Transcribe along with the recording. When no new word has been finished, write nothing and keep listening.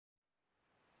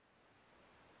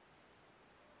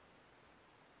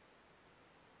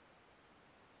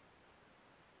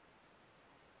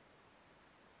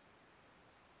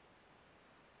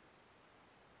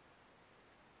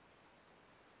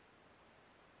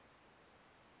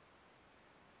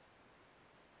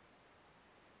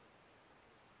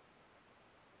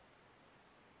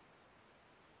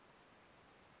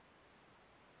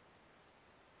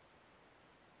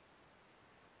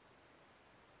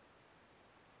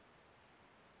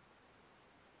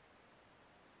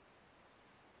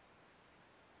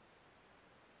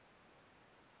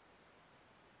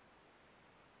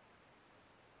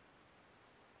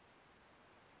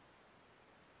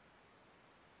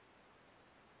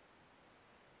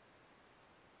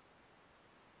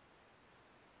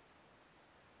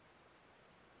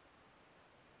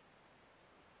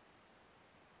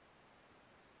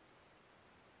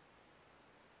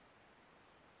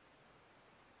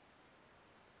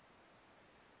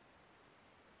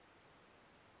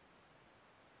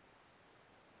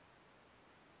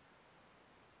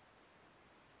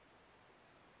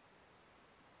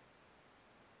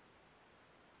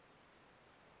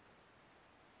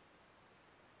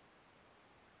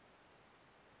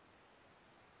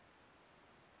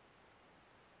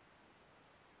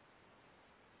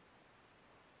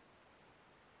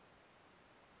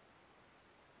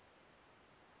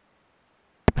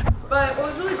But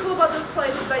what was really cool about this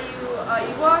place is that you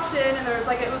walked in and there was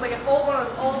like, it was like an old one of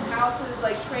those old houses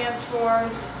like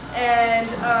transformed, and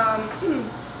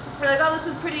we're like, oh, this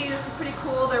is pretty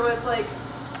cool. There was like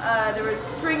there was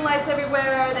string lights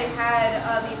everywhere. They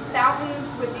had these fountains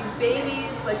with these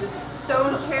babies, like this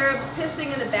stone cherubs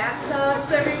pissing in the bathtubs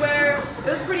everywhere.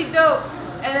 It was pretty dope.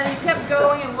 And then you kept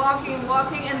going and walking,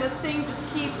 and this thing just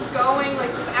keeps going,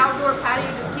 like this outdoor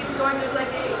patio just keeps going. There's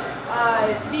like a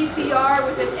VCR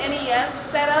with an NES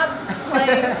setup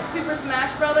playing Super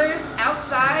Smash Brothers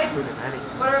outside.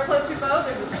 Whatever floats your boat.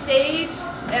 There's a stage,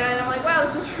 and I'm like, wow,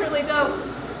 this is really dope.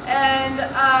 And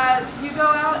you go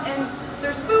out, and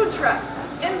there's food trucks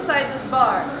inside this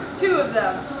bar, 2 of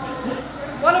them.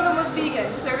 One of them was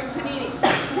vegan, serving paninis.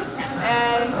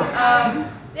 And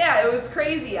yeah, it was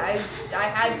crazy. I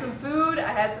had some food,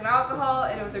 I had some alcohol,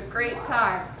 and it was a great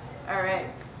time. All right.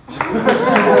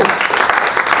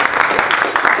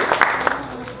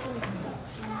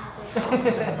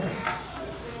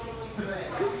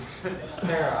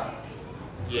 Sarah.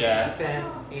 Yes. It's been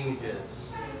ages.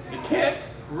 You can't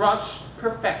rush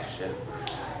perfection.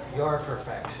 Your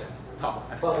perfection. Oh.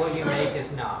 But what you make is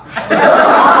not. Excuse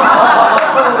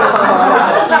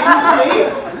me?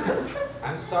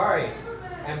 I'm sorry.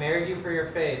 I married you for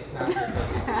your face, not your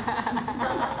cooking.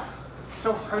 It's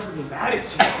so hard to be mad at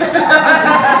you.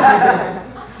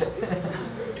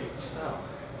 So,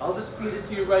 I'll just feed it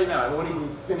to you right now. I won't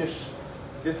even finish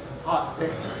this hot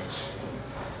sandwich.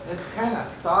 It's kind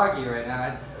of soggy right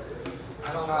now.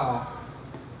 I don't know.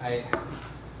 I'd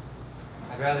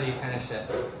rather you finish it.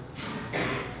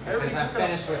 Because I'm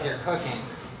finished with your cooking,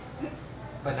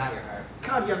 but not your heart.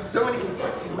 God, you have so many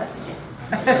conflicting messages.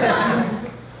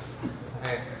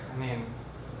 Okay, I mean,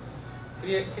 could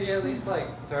you at least like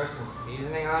throw some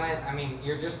seasoning on it? I mean,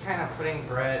 you're just kind of putting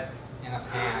bread in a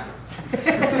pan.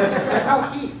 There's no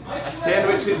heat. A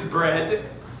sandwich is bread,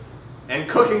 and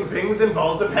cooking things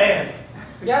involves a pan.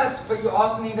 Yes, but you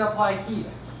also need to apply heat.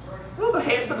 Well, the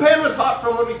pan was hot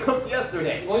from when we cooked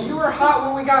yesterday. Well, you were hot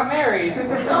when we got married.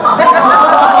 Now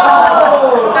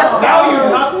you're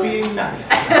not being nice.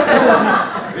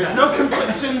 There's no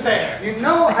confliction there. You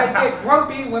know I get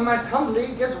grumpy when my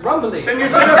tumbly gets rumbly. Then you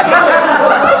should have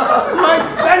eaten my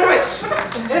sandwich.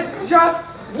 It's just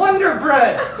Wonder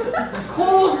Bread.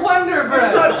 Cold Wonder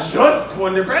Bread. It's not just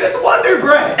Wonder Bread, it's Wonder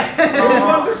Bread.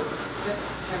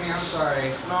 Timmy, I'm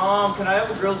sorry. Mom, can I have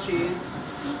a grilled cheese?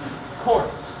 Of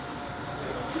course.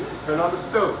 Just turn on the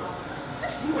stove.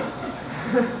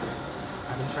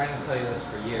 I've been trying to tell you this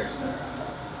for years, Sarah.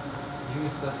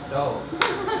 Use the stove.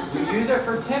 You use it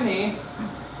for Timmy.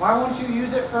 Why won't you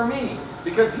use it for me?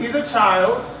 Because he's a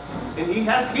child, and he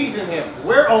has heat in him.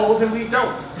 We're old and we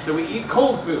don't, so we eat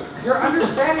cold food. Your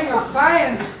understanding of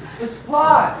science is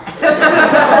flawed.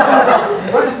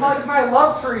 Much like my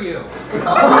love for you.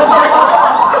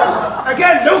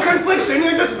 Again, no confliction,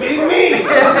 you're just being me.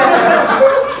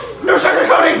 No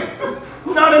sugarcoating!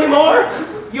 Not anymore.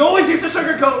 You always used to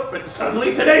sugarcoat, but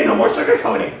suddenly today, no more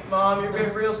sugarcoating. Mom, you're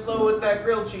being real slow with that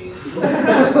grilled cheese. Sorry.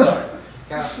 He's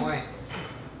got a point.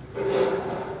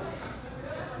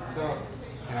 So,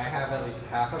 can I have at least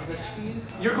half of the cheese?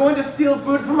 You're going to steal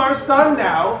food from our son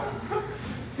now.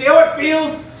 See how it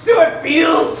feels? See how it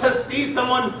feels to see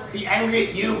someone be angry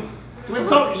at you? To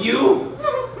insult you?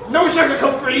 No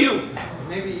sugarcoat for you.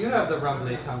 Maybe you have the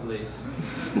rumbly tumblies.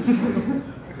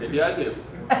 Maybe I do.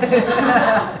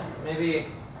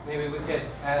 Maybe we could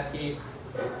add heat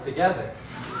together.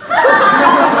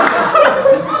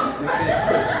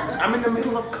 I'm in the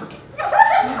middle of cooking.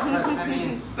 I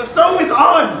mean, the stove is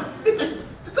on. It's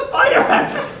a fire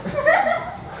hazard.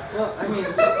 Well, I mean,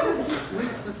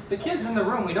 the kid's in the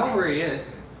room. We know where he is.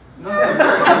 No. Also,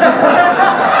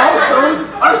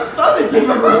 our son is in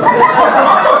the room. I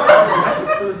was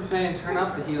supposed to say and turn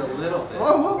up the heat a little bit.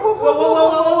 Whoa, whoa, whoa, whoa, whoa,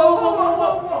 whoa, whoa, whoa,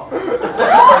 whoa, whoa.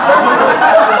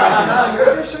 So,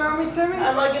 you're fishing on me, Timmy?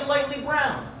 I like it lightly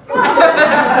brown.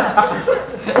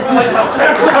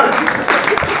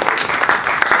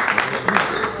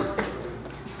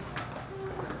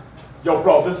 Yo,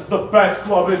 bro, this is the best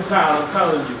club in town, I'm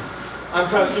telling you.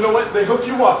 You know what? They hook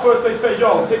you up. First they say,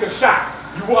 yo, take a shot.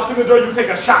 You walk in the door, you take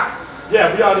a shot.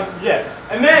 Yeah, we already, yeah.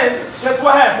 And then, guess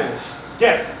what happens?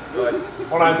 Guess.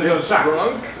 Hold on, take another shot.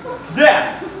 Drunk?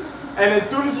 Yeah. And as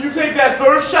soon as you take that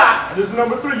third shot, this is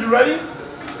number 3, you ready?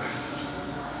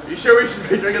 Are you sure we should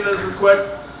be drinking this quick?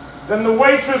 Then the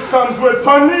waitress comes with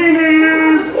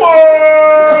paninis. Whoa!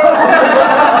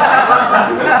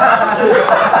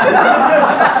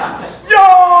 Yo!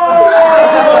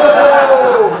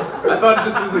 I thought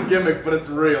this was a gimmick, but it's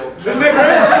real. Isn't it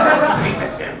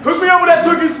great? Hook me up with that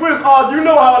turkey Swiss. Oh, you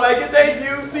know how I like it. Thank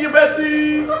you. See you,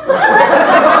 Betsy.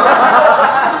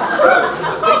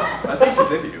 I think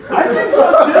she's into you. I think so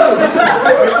too.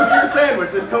 Look at your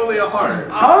sandwich. There's totally a heart.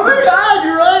 Oh my God,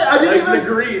 you're right. I didn't Like even. the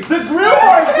grease. The grill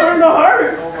marks are in the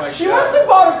heart. Oh my She God. must have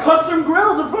bought a custom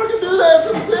grill to fucking do that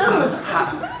to the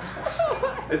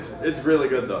sandwich. It's really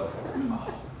good though.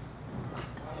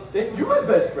 You're my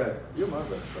best friend. You're my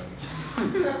best friend.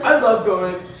 I love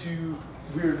going to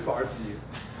weird bars with you.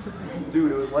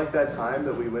 Dude, it was like that time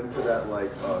that we went to that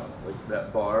like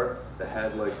that bar that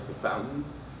had like the fountains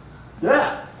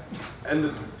Yeah. and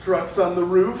the trucks on the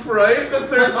roof, right? That's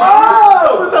their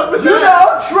Oh! What's up with you that?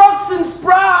 know, trucks and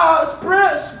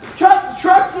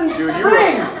trucks and Dude, you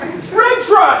spring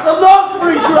trucks. I love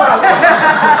spring trucks.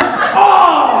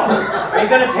 Oh! Are you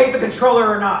gonna take the controller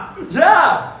or not?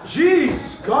 Yeah. Jeez.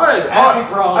 God. Happy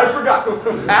brawl. I forgot.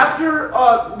 After,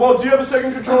 well, do you have a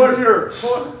second controller here?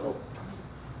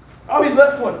 Oh, he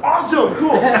left one. Awesome.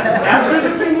 Cool. After the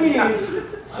paninis,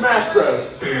 Smash Bros.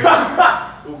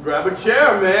 Well, grab a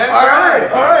chair, man. All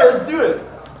right, let's do it.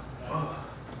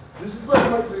 This is like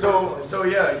my So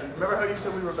yeah, remember how you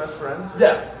said we were best friends?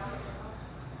 yeah.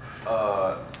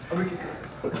 We can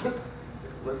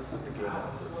let's sit the game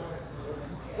out for a second.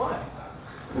 Why?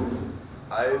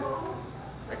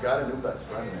 I got a new best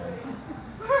friend, man.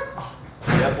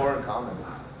 We have more in common.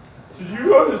 Did you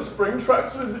go to spring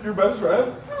trucks with your best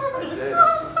friend? I did.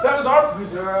 That was our.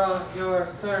 Your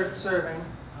third serving.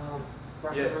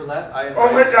 Russian roulette.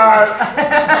 Oh my God!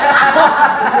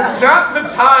 It's not the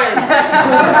time.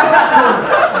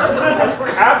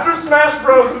 After Smash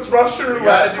Bros, it's Russian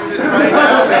roulette. We gotta do this right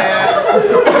now, man.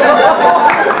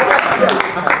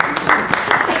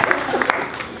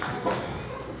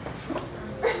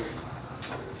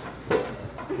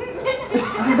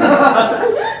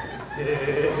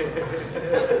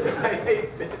 I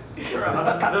hate this. You're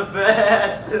the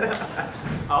best.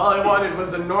 All I wanted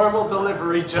was a normal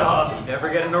delivery job. You never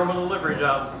get a normal delivery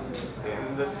job.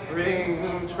 In the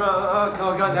spring truck.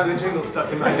 Oh God, now the jingle's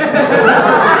stuck in my head.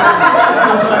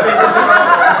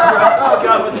 Oh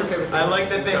God, what's your favorite? I like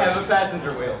that they have a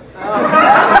passenger wheel.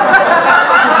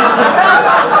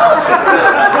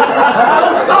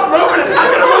 Stop moving it!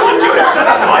 I'm gonna move in unison!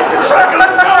 Otherwise the truck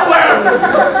goes nowhere!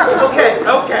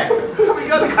 Okay. We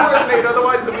gotta coordinate,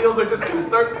 otherwise the wheels are just gonna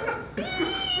start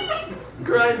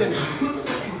grinding.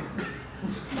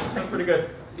 That's pretty good.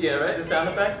 Yeah, right? The sound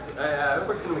effects? I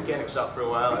worked in a mechanic shop for a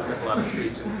while. I heard a lot of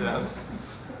screeching sounds.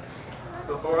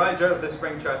 Before I drove the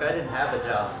spring truck, I didn't have a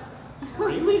job.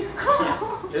 Really?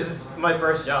 This is my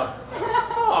first job.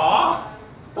 Aww.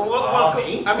 Well, welcome.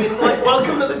 Me? I mean, like,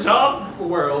 welcome to the job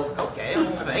world. Okay,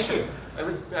 well, thank you.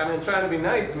 I'm trying to be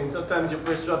nice. I mean, sometimes your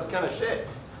first job's kind of shit.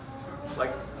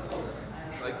 Like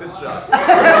this job. I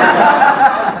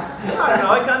don't know,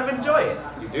 I kind of enjoy it.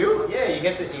 You do? Yeah, you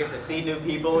get to see new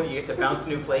people, you get to bounce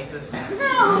new places.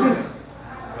 Well,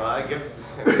 I'll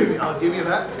give you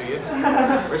that to you.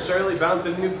 We're surely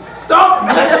bouncing new. Stop!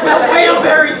 Okay, I'm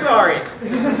very sorry.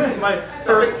 This is my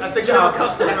first I think job. you're a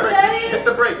customer. Daddy? Just hit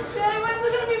the brakes. Daddy, when's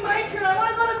it gonna be my turn? I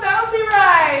wanna go on the bouncy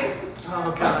ride.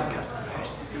 Oh God,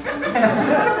 customers.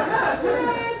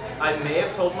 I may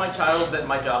have told my child that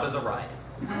my job is a ride.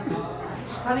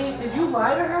 Honey, did you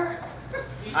lie to her?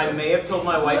 I may have told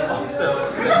my wife also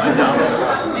that my job is a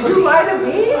ride. Did you lie to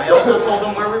me? I also told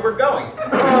them where we were going. This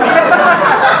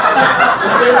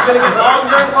day's gonna get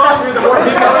longer and longer the more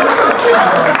people in the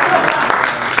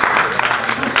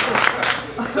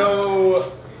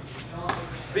So,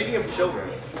 speaking of children,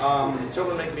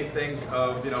 children make me think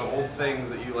of, you know, old things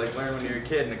that you like learn when you're a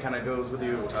kid, and it kind of goes with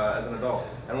you as an adult.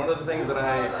 And one of the things that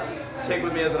I take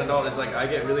with me as an adult is like I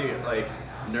get really like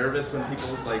nervous when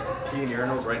people like pee in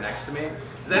urinals right next to me.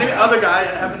 Is any other guy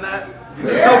having that?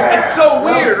 It's so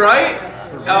weird, right?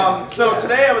 So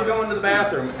today I was going to the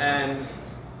bathroom and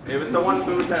it was the one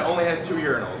booth that only has 2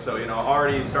 urinals, so you know,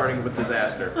 already starting with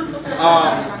disaster.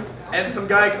 And some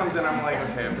guy comes in, I'm like,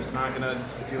 okay, I'm just not gonna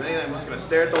do anything, I'm just gonna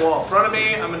stare at the wall in front of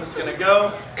me, I'm just gonna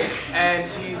go. And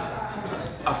he's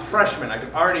a freshman, I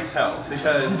can already tell,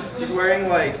 because he's wearing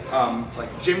like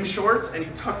gym shorts and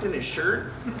he tucked in his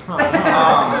shirt.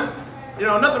 You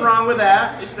know, nothing wrong with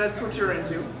that, if that's what you're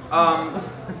into.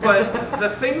 But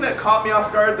the thing that caught me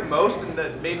off guard the most and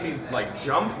that made me like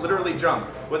jump, literally jump,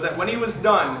 was that when he was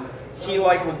done, he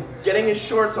like was getting his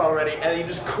shorts already and he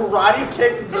just karate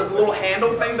kicked the little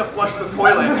handle thing to flush the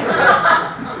toilet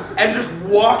and just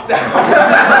walked out.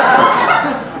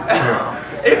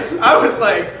 I was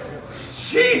like,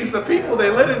 jeez, the people they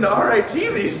let into RIT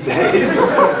these days.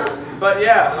 But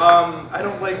yeah, I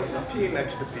don't like peeing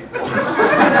next to people.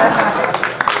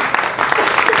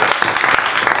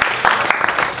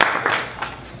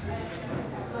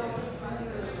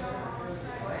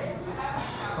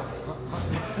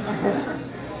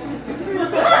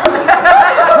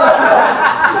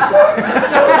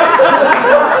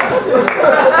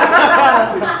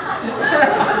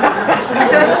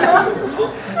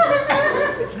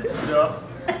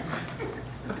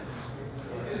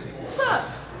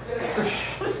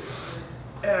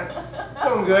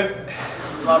 good.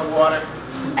 A lot of water.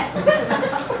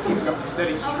 Keeping up a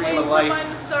steady I'm stream waiting of for life. mine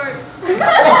to start.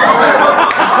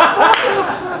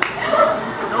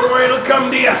 Don't worry, it'll come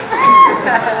to you.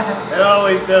 It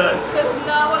always does. That's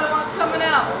not what I want coming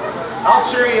out. I'll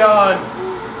cheer you on.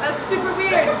 That's super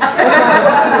weird.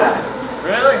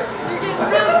 Really? You're getting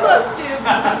real close, dude.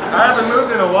 I haven't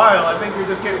moved in a while. I think you're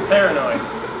just getting paranoid.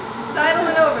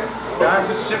 Sidling over. I'm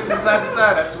just shifting side to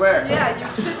side, I swear. Yeah,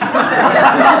 you're shit.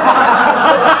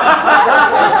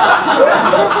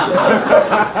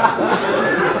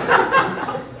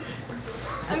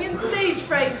 I'm getting stage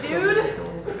fright, dude.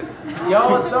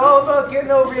 Y'all, it's all about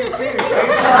getting over your fears. You just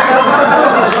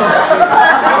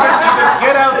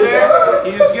get out there.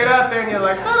 You just get out there and you're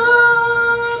like,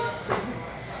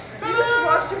 You just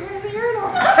washed your hair in the urinal.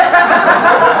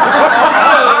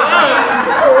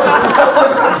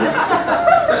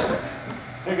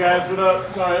 Hey guys, what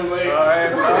up? Sorry I'm late.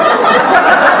 Alright.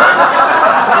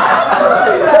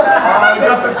 We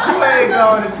got the sway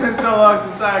going. It's been so long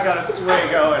since I got a sway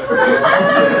going.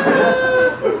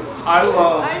 I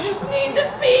love. I just need to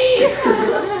pee.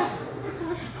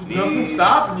 Nothing's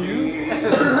stopping you. You can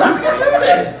do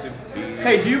this.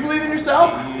 Hey, do you believe in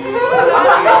yourself?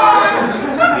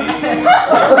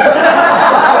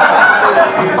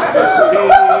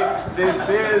 This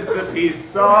is the peace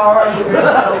song.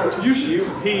 You should. You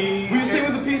pee. Will you sing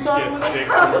with the peace song? Get sick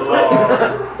from the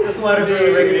Lord. This letter's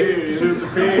really riggedy. Need to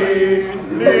pee.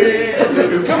 Need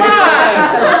to Come on!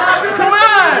 Come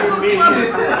on!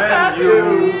 And you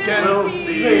will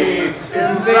see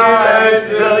inside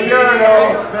the urinal.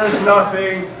 There's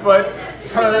nothing but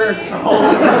turtle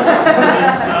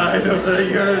inside of the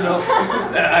urinal.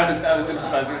 I was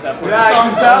improvising at that point. Yeah, The I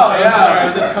song's can tell, out. yeah. I'm sorry, I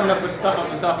was just coming up with stuff off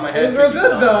the top of my head. It was real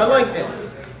good though. I liked it.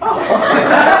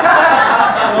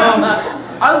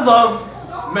 I love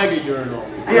mega urinal.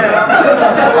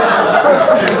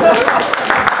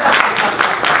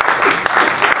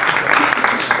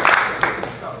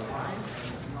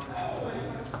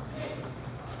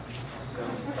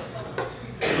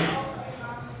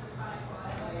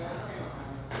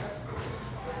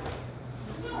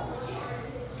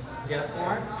 Yes,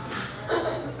 Lawrence?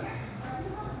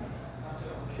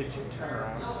 Could you turn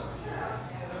around?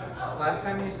 Last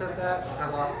time you said that, I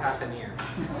lost half an ear.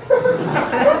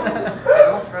 I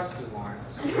don't trust you,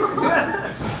 Lawrence.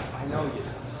 I know you.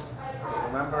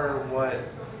 Remember what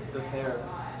the therapist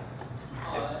said.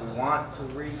 If we want to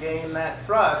regain that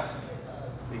trust,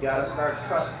 we gotta start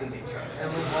trusting each other.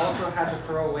 And we've also had to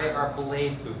throw away our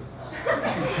blade boots.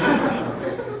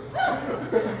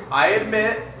 I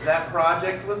admit that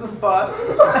project was a bust,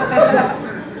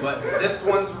 but this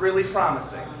one's really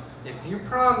promising. If you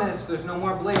promise there's no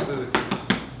more blade boots.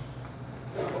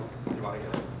 You wanna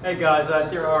get it? Hey guys,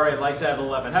 it's your RA, like to have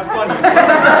 11. Have fun.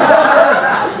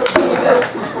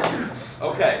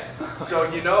 Okay, so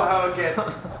you know how it gets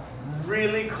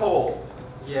really cold.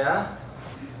 Yeah?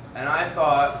 And I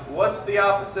thought, what's the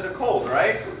opposite of cold,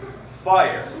 right?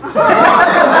 Fire. Now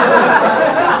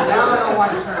I don't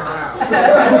want to turn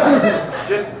around.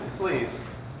 Just please.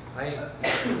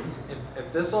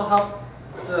 If this will help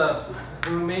the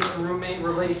roommate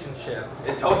relationship.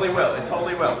 It totally will. It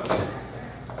totally will.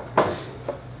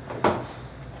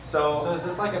 So So is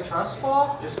this like a trust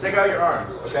fall? just stick out your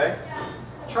arms, okay?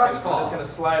 Trust I'm fall. just gonna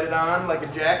slide it on like a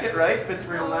jacket, right? Fits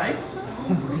real nice.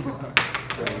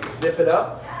 Zip it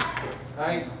up.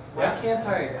 Why Yeah. can't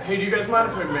I? Hey, do you guys mind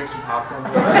if I make some popcorn?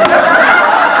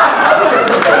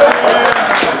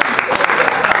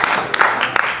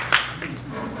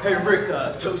 Hey Rick,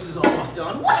 toast is almost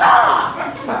done.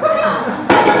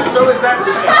 So is that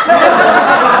shit.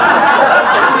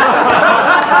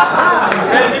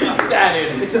 Ready to be sat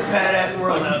in. It's a badass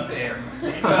world out there.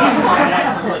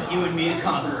 Badasses like you and me to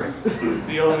conquer it. It's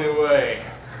the only way.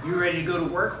 You ready to go to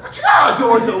work?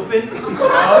 Doors open.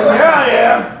 Oh, yeah, I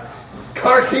am.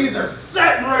 Car keys are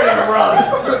set and ready to run.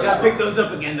 Gotta pick those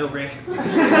up again though, Rick.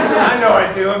 I know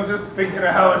I do. I'm just thinking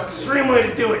of how extreme way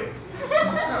to do it.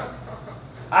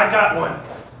 I got one.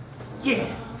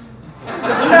 Yeah.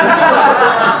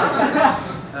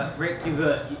 Rick,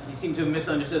 you seem to have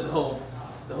misunderstood the whole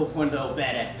point of the whole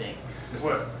badass thing.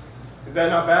 What? Is that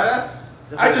not badass?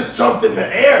 I just jumped in the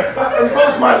air and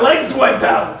both my legs went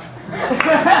out.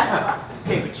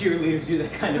 Hey, but cheerleaders do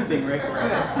that kind of thing, Rick.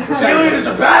 Cheerleaders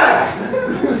are badass.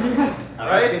 I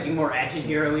was thinking more action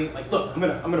hero-y. Like, look, I'm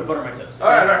gonna butter my toast. All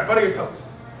right, butter your toast.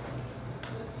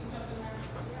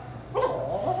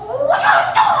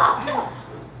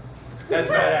 That's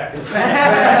badass.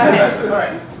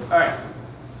 All right.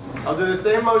 I'll do the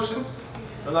same motions.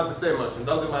 Well, not the same motions.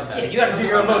 I'll do my best. Yeah, you gotta do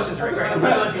your own motions, right? I'm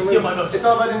not letting you steal my motions. It's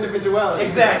all about individuality.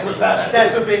 Exactly.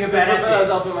 That's what being a badass is.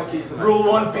 I'll put my keys in. Rule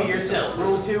 1, be yourself.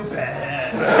 Rule 2,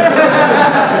 badass.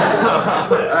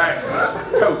 Alright,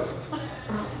 toast.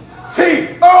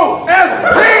 T-O-S-T!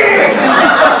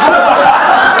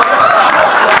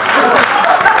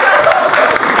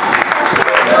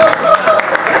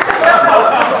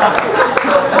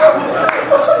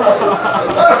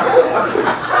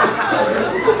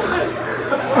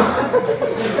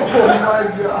 Oh my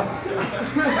God.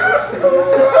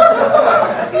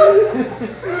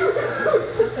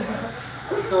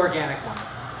 The organic one.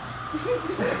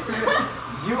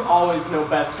 You always know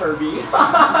best, Herbie.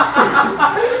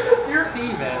 You're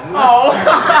Steven. Oh.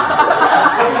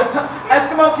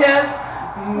 Eskimo kiss.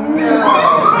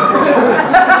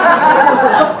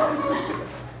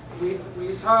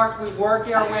 We talked, we work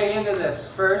our way into this.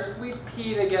 First we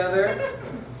pee together,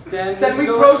 then we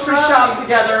go grocery shop shopping.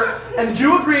 together, and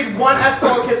you agreed one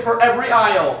Eskimo kiss for every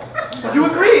aisle. You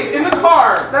agreed in the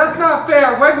car. That's not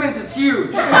fair. Wegmans is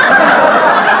huge.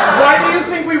 Why do you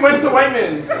think we went to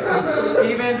Wegmans?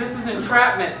 Steven, this is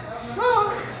entrapment.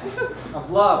 Of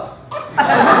love.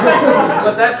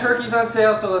 But that turkey's on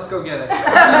sale, so let's go get it.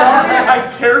 Sorry,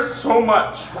 I care so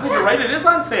much. Oh, you're right, it is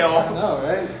on I sale. know,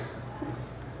 right?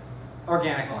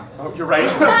 Organic one. Oh, you're right.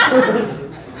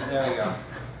 There we go.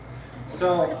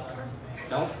 So,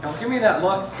 don't give me that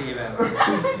look, Steven.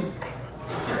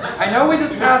 I know we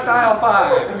just passed aisle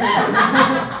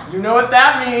 5. You know what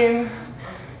that means.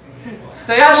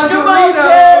 Sale on Eskimo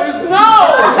Doritos! kiss. No!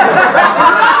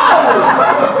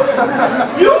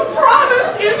 No! You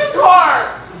promised in the car.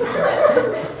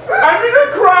 I'm gonna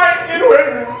cry in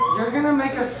Wegmans. You're gonna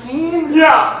make a scene?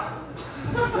 Yeah.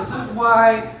 This is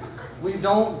why we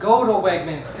don't go to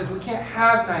Wegmans, because we can't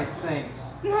have nice things.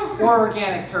 Or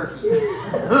organic turkey.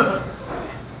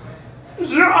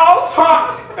 You're all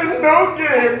talk and no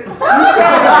game.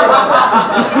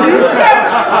 You said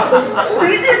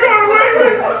we could go to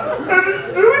Wegmans and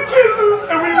do the kisses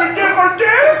and we would get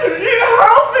organic and eat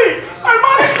healthy. I'm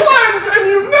on a cleanse and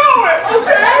you know it,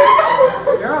 okay?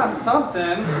 You're on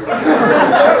something.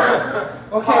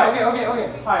 Okay.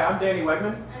 Hi, I'm Danny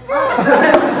Wegman.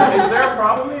 Is there a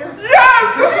problem here? Yes,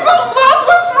 this is a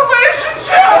loveless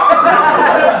relationship.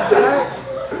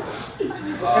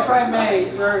 If I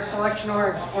may, your selection of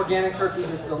organic turkeys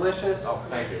is delicious. Oh,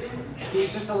 thank you.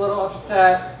 He's just a little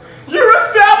upset. Your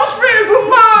establishment is a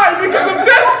lie because of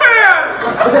this man.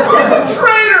 He's a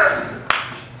traitor.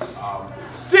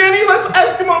 Danny, let's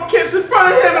Eskimo kiss in front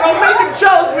of him and I'll make him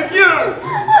jealous with you.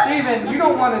 Steven, you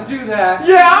don't want to do that.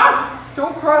 Yeah?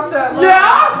 Don't cross that line.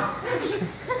 Yeah?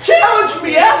 Challenge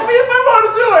me. Ask me if I want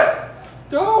to do it.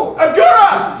 Don't.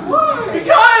 Agura. Why?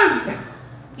 Because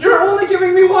You're only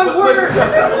giving me one word.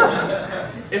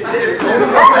 If Danny.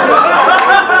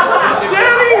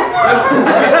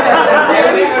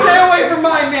 Danny, stay away from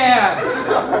my man.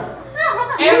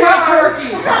 And my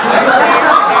turkey.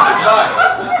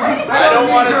 I don't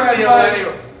want to steal any.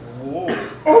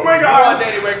 Oh my I want God.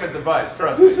 Danny Wegman's advice,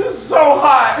 trust me. This is so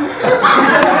hot.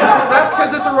 That's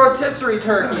because it's a rotisserie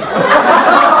turkey.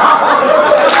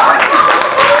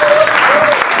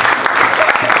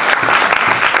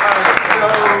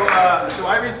 So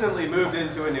I recently moved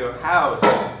into a new house,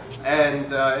 and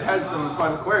it has some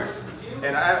fun quirks.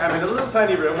 And I'm in a little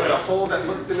tiny room with a hole that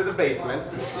looks into the basement.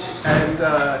 And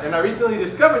I recently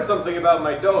discovered something about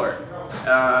my door.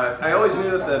 I always knew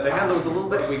that the handle was a little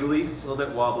bit wiggly, a little bit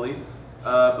wobbly.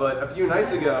 But a few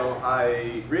nights ago,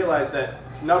 I realized that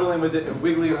not only was it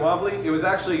wiggly and wobbly, it was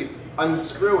actually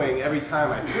unscrewing every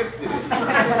time I twisted it.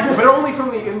 But only from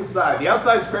the inside. The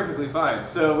outside's perfectly fine.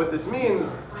 So what this means,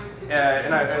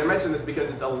 and I mention this because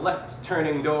it's a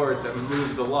left-turning door to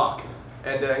move the lock.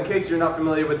 And in case you're not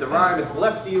familiar with the rhyme, it's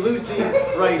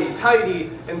lefty-loosey,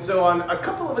 righty-tighty. And so on a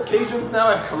couple of occasions now,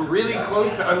 I've come really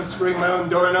close to unscrewing my own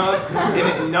doorknob and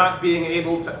it not being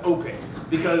able to open.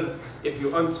 Because if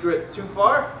you unscrew it too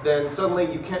far, then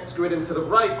suddenly you can't screw it into the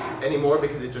right anymore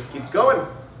because it just keeps going.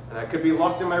 And I could be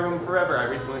locked in my room forever. I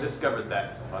recently discovered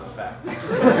that. Fun fact.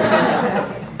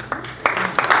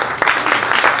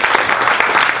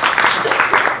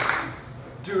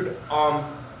 Dude,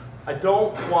 I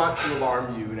don't want to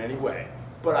alarm you in any way,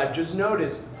 but I've just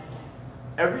noticed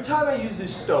every time I use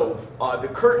this stove, the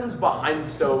curtains behind the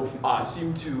stove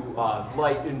seem to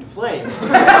light into flame.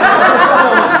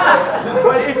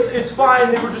 But it's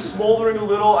fine. They were just smoldering a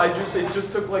little. It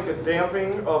just took like a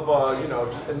damping of you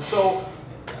know, and so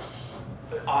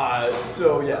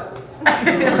yeah.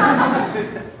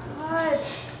 What?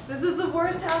 This is the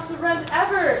worst house to rent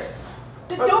ever.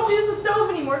 Don't use the stove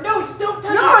anymore. No, just don't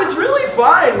touch it. No, it's really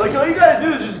fine. Like all you gotta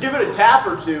do is just give it a tap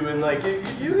or two, and like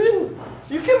you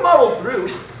can muddle through.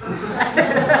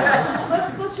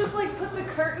 Let's just like put the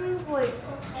curtains like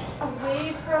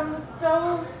away from the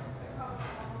stove.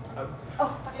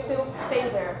 Oh, they don't stay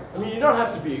there. I mean, you don't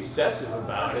have to be excessive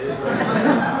about it.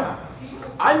 Like,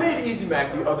 I made Easy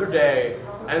Mac the other day,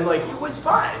 and like it was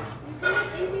fine. You can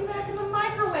make Easy Mac in the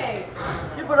microwave.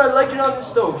 Yeah, but I like it on the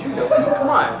stove. You know, come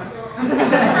on.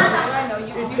 I know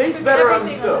you. It tastes better on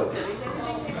the stove.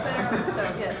 Everything tastes better on the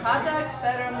stove. Yes, hot dogs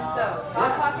better on the stove.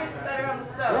 Hot Pockets better on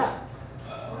the stove.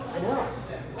 Yeah, I know.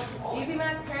 Easy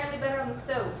Mac apparently better on the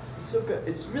stove. It's so good.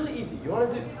 It's really easy. You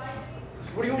want to do?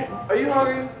 What do you want? Are you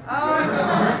hungry?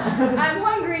 I'm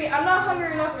hungry. I'm not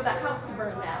hungry enough for that house to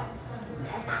burn down.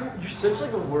 You're such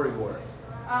like a worrywart.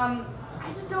 I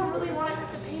just don't really want to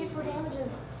have to pay for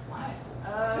damages. Why?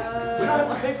 We We don't have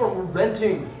to pay for it. We're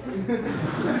renting.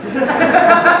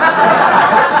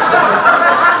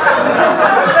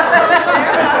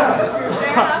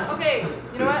 Fair enough. Okay,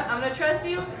 you know what? I'm gonna trust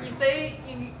you. You say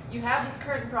you have this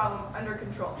current problem under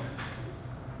control.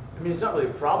 I mean, it's not really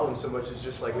a problem so much as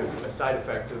just like a side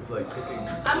effect of like cooking.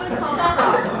 I'm gonna call it a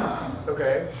problem,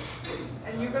 Okay.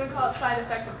 and you're gonna call it side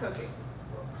effect of cooking.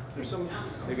 There's some.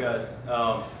 Hey guys,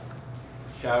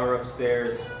 shower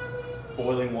upstairs,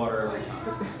 boiling water every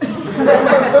time. I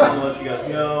want to let you guys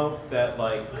know that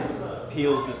like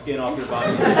peels the skin off your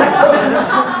body.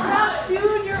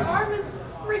 Dude, your arm is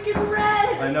freaking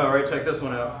red. I know, right? Check this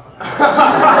one out.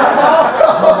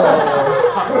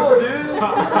 Oh, dude.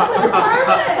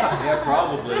 Yeah,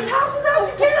 probably. This house is out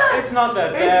to get us. It's not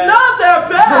that bad. It's not that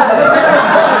bad.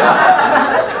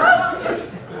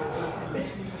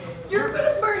 You're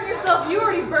gonna burn yourself. You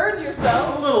already burned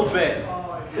yourself. A little bit.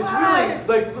 It's really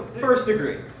like First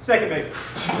degree. Second degree.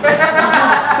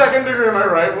 second degree. Am I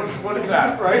right? What is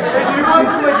that? Right? Hey, do you want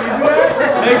some like Easy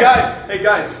Mac? Hey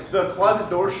guys, the closet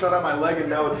door shut on my leg and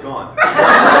now it's gone. It's not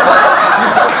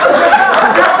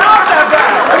that bad.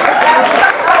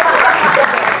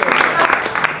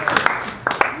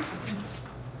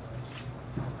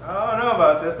 I don't know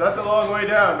about this. That's a long way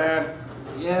down, man.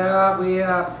 Yeah, we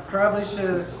probably should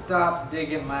have stopped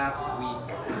digging last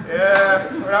week.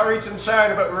 Yeah, we're not reaching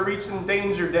China, but we're reaching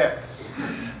danger depths.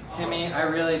 Timmy, I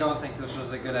really don't think this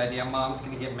was a good idea. Mom's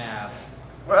gonna get mad.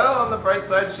 Well, on the bright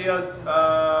side, she has,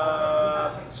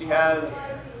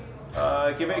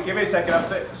 give me a second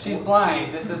update. She's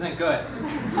blind. This isn't good.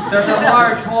 There's a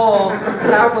large hole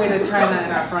halfway to China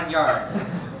in our front yard.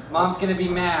 Mom's gonna be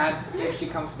mad if she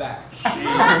comes back. She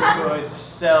could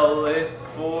sell it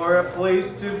for a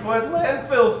place to put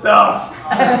landfill stuff.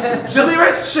 She'll be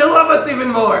rich. She'll love us even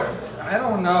more. I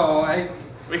don't know.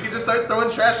 We could just start throwing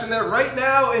trash in there right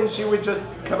now, and she would just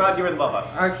come out here and love us.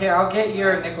 Okay, I'll get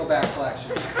your Nickelback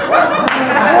collection. What?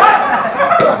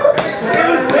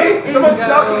 Excuse me? Someone's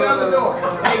knocking on the door.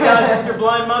 Hey guys, that's your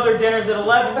blind mother. Dinner's at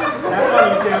 11. Have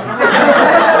fun, you two.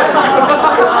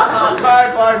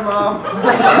 Bye, blind mom.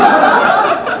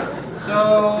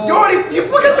 So... You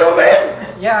fucking do,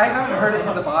 man! Yeah, I haven't heard it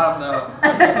hit the bottom though. I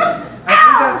think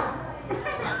that's...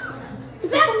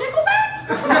 Is that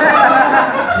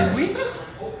Nickelback? Did we just...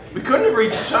 We couldn't have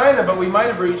reached China, but we might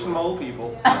have reached mole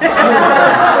people.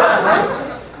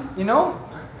 You know,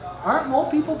 aren't mole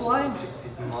people blind too?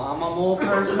 Is Mom a mole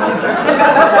person? No.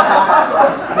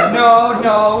 She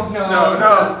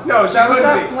That was couldn't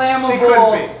that be. flammable... She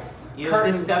couldn't be. You've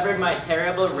Curtain. discovered my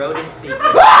terrible rodent secret.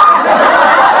 Is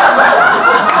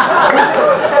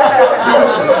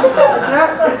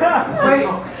that... Wait,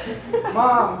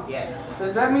 Mom. Yes.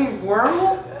 Does that mean we're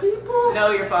mole people?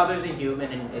 No, your father's a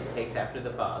human and it takes after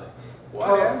the father.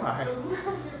 What am I?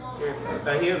 You're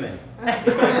a human. It takes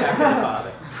after the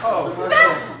father. Oh,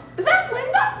 Is that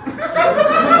Linda?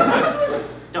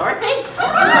 Dorothy?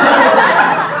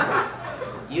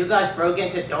 You guys broke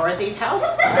into Dorothy's house?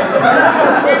 we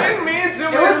didn't mean to.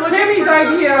 It was Timmy's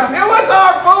idea. It was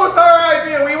both our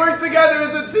idea. We worked together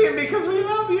as a team because we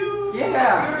love you.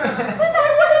 Yeah. And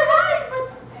I wouldn't mind, but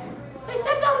they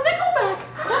sent down Nickelback.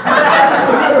 I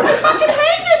fucking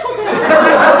hate Nickelback.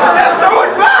 Throw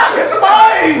it back. It's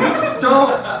mine.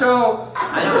 Don't.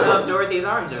 I don't know if Dorothy's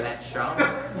arms are that strong.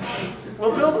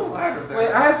 We'll build a ladder there.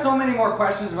 Wait, I have so many more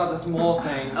questions about this mole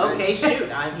thing. Okay, shoot.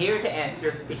 I'm here to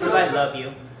answer because I love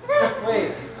you.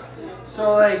 Wait.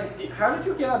 So, like, how did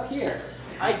you get up here?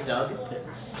 I dug. How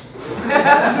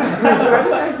do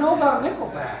you guys know about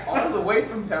Nickelback? All the way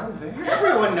from down there.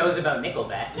 Everyone knows about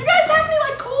Nickelback. You guys have me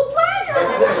like Coldplay?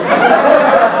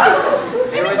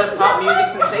 They were the pop music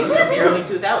sensation of the early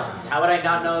 2000s. How would I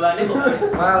not know about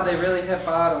Nickelback? Wow, they really hit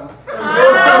bottom.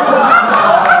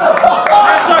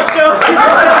 That's our show.